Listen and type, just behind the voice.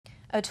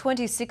A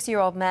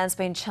 26-year-old man's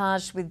been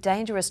charged with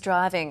dangerous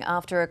driving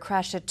after a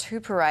crash at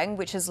Tuparang,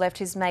 which has left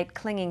his mate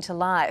clinging to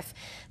life.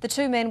 The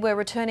two men were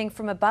returning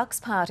from a bucks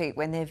party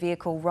when their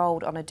vehicle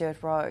rolled on a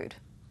dirt road.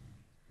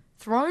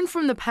 Thrown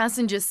from the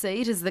passenger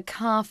seat as the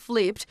car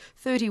flipped,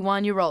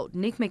 31-year-old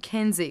Nick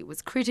McKenzie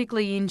was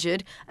critically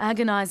injured,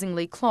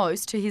 agonisingly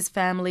close to his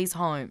family's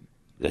home.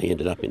 They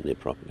ended up in their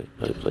property.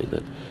 Hopefully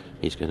that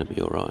he's going to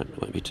be all right.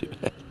 It won't be too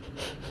bad.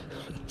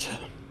 But,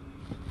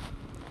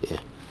 yeah,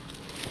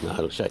 no,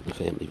 it'll shake the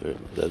family,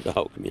 the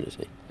whole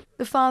community.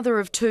 The father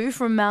of two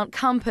from Mount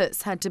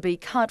Compass had to be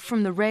cut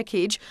from the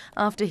wreckage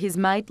after his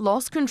mate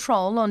lost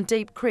control on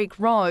Deep Creek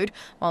Road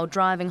while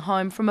driving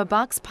home from a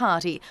bucks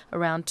party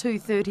around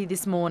 2:30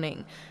 this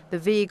morning. The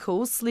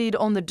vehicle slid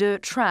on the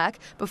dirt track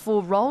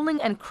before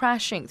rolling and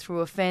crashing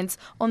through a fence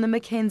on the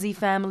McKenzie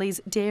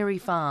family's dairy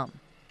farm.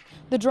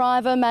 The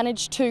driver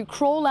managed to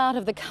crawl out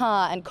of the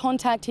car and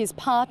contact his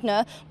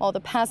partner while the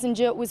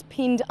passenger was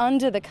pinned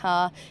under the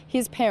car.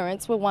 His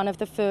parents were one of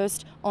the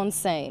first on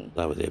scene.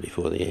 They were there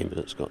before the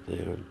ambulance got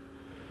there, and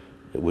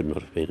it would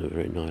not have been a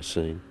very nice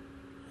scene,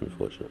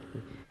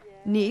 unfortunately.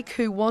 Nick,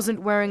 who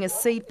wasn't wearing a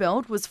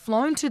seatbelt, was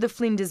flown to the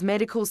Flinders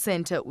Medical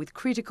Centre with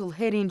critical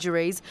head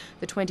injuries.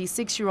 The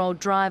 26-year-old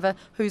driver,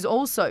 who's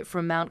also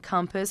from Mount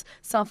Compass,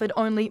 suffered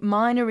only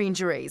minor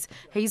injuries.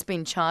 He's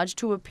been charged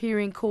to appear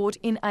in court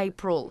in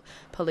April.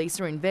 Police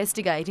are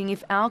investigating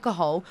if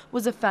alcohol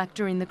was a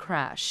factor in the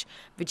crash.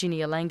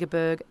 Virginia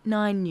Langerberg,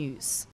 9 News.